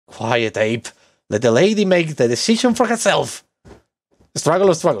quiet, Abe. Let the lady make the decision for herself.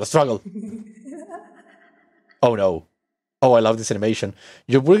 Struggle, struggle, struggle. Oh no. Oh, I love this animation.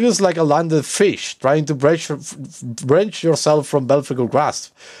 You wriggles like a landed fish, trying to wrench yourself from Belphegor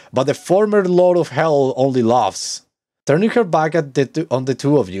grasp, but the former Lord of Hell only laughs. Turning her back on the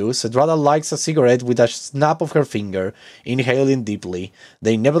two of you, Cedrada lights a cigarette with a snap of her finger, inhaling deeply.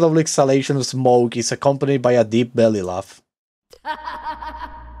 The inevitable exhalation of smoke is accompanied by a deep belly laugh.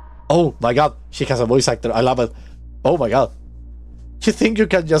 Oh my god, she has a voice actor, I love it. Oh my god. You think you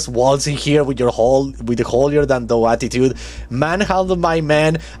can just waltz in here with the holier than thou attitude, manhandle my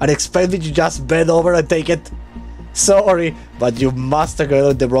man, and expect me to just bend over and take it? Sorry, but you must have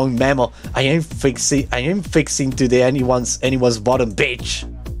got the wrong memo. I ain't fixing to the anyone's bottom, bitch.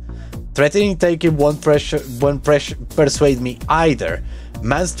 Threatening taking won't persuade me either.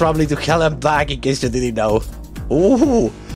 Man's traveling to hell and back, in case you didn't know. Ooh.